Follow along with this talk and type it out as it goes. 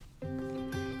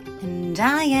And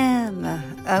I am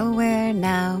Aware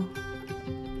Now.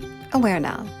 Aware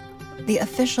Now, the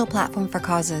official platform for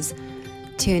causes.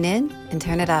 Tune in and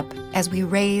turn it up as we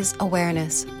raise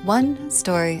awareness, one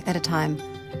story at a time,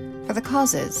 for the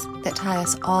causes that tie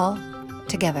us all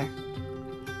together.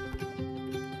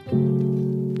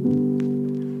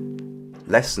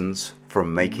 Lessons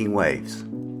from Making Waves.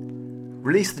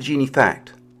 Release the genie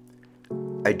fact.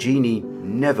 A genie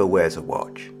never wears a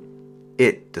watch.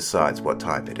 It decides what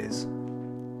time it is.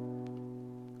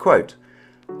 Quote,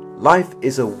 "Life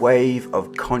is a wave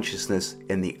of consciousness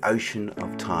in the ocean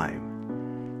of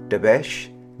time." Debesh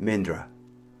Mindra.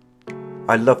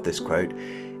 I love this quote.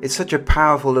 It's such a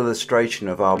powerful illustration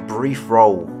of our brief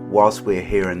role whilst we're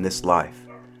here in this life.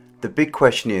 The big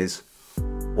question is,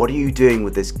 what are you doing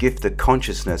with this gift of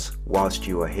consciousness whilst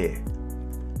you are here?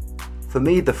 For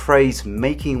me, the phrase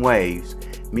making waves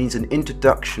means an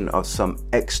introduction of some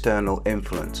external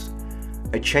influence.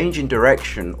 A change in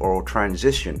direction or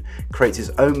transition creates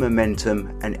its own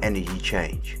momentum and energy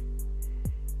change.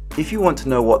 If you want to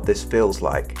know what this feels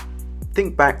like,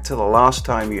 think back to the last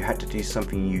time you had to do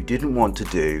something you didn't want to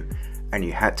do and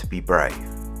you had to be brave.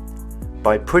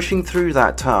 By pushing through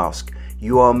that task,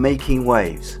 you are making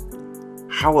waves.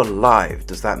 How alive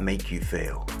does that make you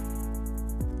feel?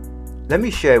 Let me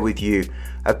share with you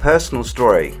a personal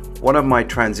story, one of my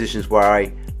transitions where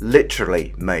I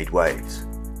literally made waves.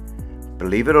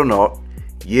 Believe it or not,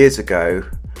 years ago,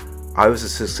 I was a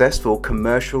successful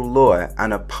commercial lawyer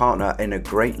and a partner in a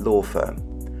great law firm.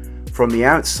 From the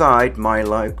outside, my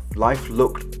life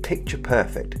looked picture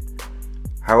perfect.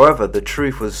 However, the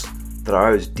truth was that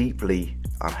I was deeply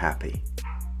unhappy.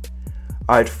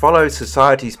 I had followed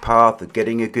society's path of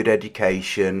getting a good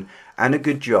education and a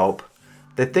good job.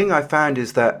 The thing I found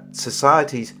is that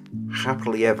society's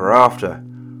happily ever after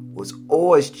was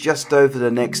always just over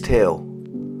the next hill.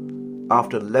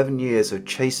 After 11 years of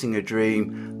chasing a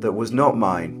dream that was not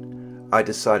mine, I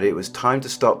decided it was time to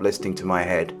stop listening to my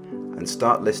head and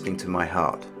start listening to my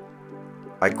heart.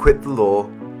 I quit the law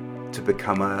to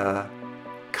become a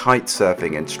kite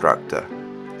surfing instructor.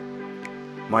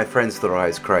 My friends thought I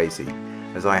was crazy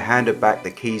as I handed back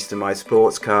the keys to my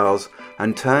sports cars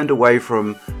and turned away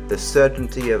from the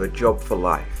certainty of a job for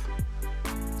life.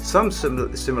 Some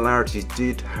similarities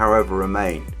did, however,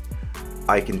 remain.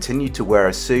 I continued to wear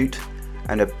a suit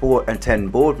and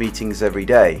attend board meetings every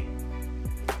day.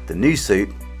 The new suit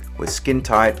was skin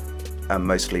tight and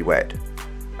mostly wet,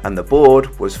 and the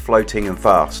board was floating and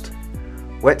fast.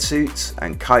 Wetsuits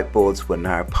and kiteboards were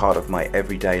now part of my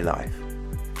everyday life.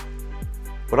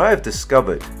 What I have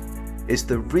discovered is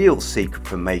the real secret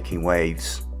for making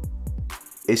waves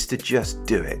is to just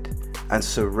do it and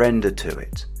surrender to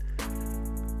it.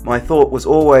 My thought was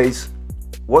always,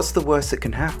 what's the worst that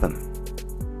can happen?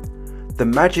 The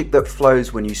magic that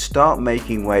flows when you start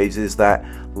making waves is that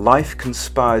life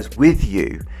conspires with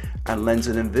you and lends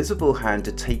an invisible hand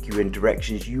to take you in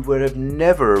directions you would have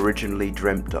never originally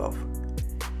dreamt of.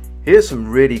 Here's some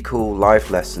really cool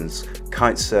life lessons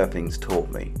kite surfing's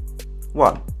taught me.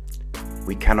 1.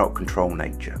 We cannot control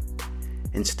nature.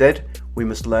 Instead, we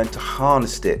must learn to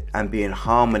harness it and be in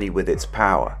harmony with its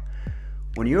power.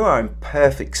 When you are in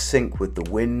perfect sync with the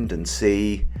wind and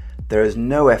sea, there is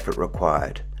no effort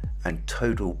required and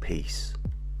total peace.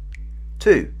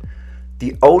 2.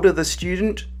 The older the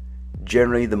student,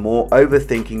 generally the more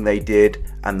overthinking they did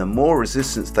and the more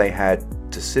resistance they had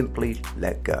to simply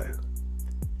let go.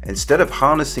 Instead of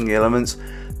harnessing the elements,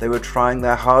 they were trying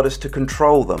their hardest to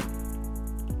control them.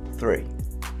 3.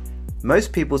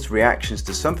 Most people's reactions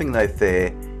to something they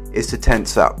fear is to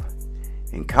tense up.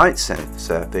 In kite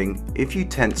surfing, if you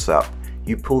tense up,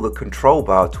 you pull the control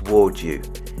bar towards you.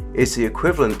 It's the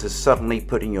equivalent to suddenly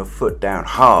putting your foot down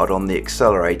hard on the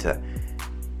accelerator.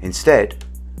 Instead,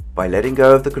 by letting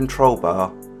go of the control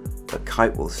bar, the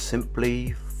kite will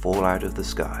simply fall out of the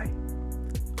sky.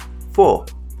 4.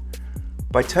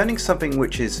 By turning something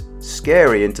which is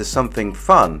scary into something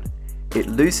fun, it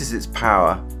loses its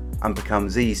power and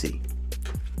becomes easy.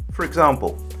 For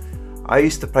example, I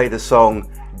used to play the song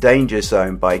Danger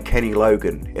Zone by Kenny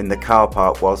Logan in the car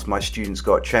park whilst my students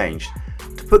got changed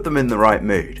to put them in the right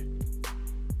mood.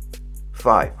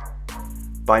 5.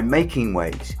 By making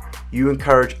waves, you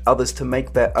encourage others to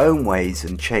make their own waves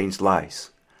and change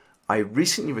lives. I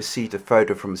recently received a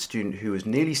photo from a student who was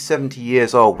nearly 70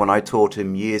 years old when I taught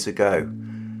him years ago.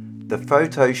 The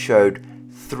photo showed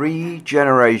 3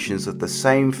 generations of the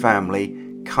same family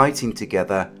kiting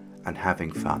together and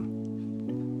having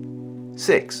fun.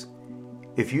 6.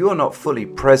 If you are not fully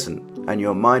present and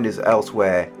your mind is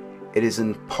elsewhere, it is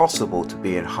impossible to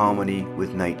be in harmony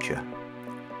with nature.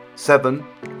 7.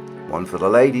 One for the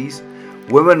ladies.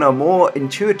 Women are more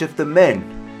intuitive than men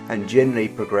and generally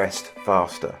progressed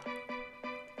faster.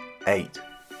 8.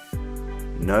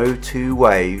 No two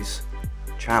waves,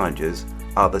 challenges,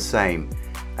 are the same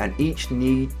and each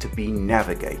need to be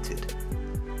navigated.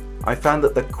 I found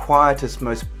that the quietest,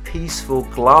 most peaceful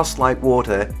glass-like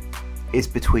water is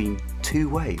between two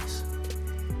waves.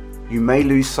 You may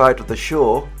lose sight of the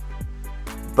shore,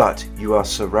 but you are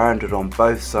surrounded on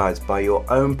both sides by your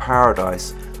own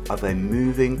paradise of a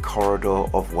moving corridor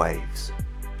of waves.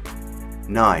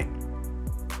 9.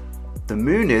 The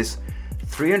moon is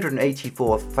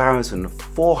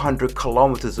 384,400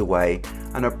 kilometers away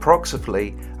and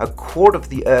approximately a quarter of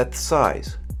the Earth's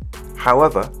size.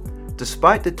 However,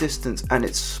 despite the distance and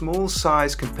its small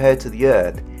size compared to the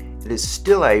Earth, it is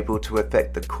still able to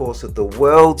affect the course of the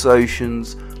world's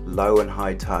oceans, low and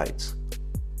high tides.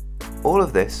 All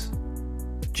of this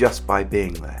just by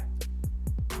being there.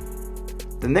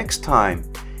 The next time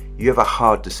you have a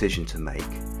hard decision to make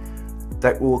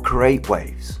that will create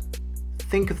waves,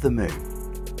 think of the moon.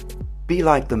 Be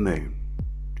like the moon.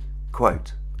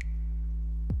 Quote,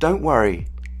 "Don't worry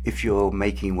if you're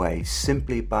making waves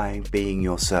simply by being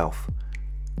yourself.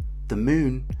 The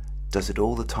moon does it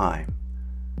all the time."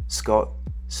 Scott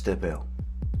Stabile.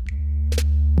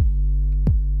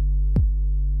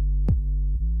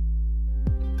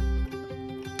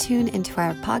 Tune into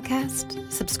our podcast,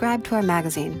 subscribe to our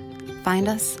magazine, find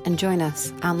us and join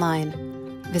us online.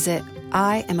 Visit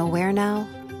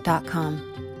IamAwareNow.com.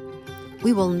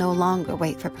 We will no longer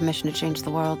wait for permission to change the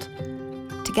world.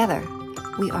 Together,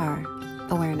 we are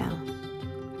aware now.